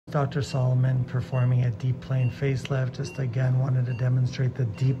Dr. Solomon performing a deep plane facelift. Just again wanted to demonstrate the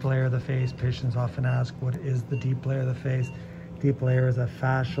deep layer of the face. Patients often ask, what is the deep layer of the face? Deep layer is a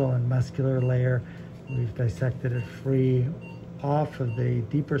fascial and muscular layer. We've dissected it free off of the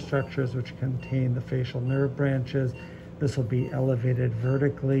deeper structures which contain the facial nerve branches. This will be elevated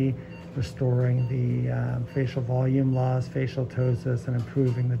vertically, restoring the facial volume loss, facial ptosis, and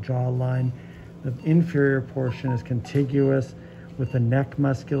improving the jawline. The inferior portion is contiguous with the neck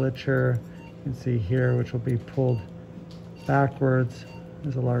musculature. You can see here, which will be pulled backwards.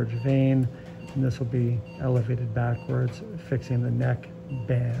 There's a large vein, and this will be elevated backwards, fixing the neck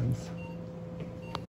bands.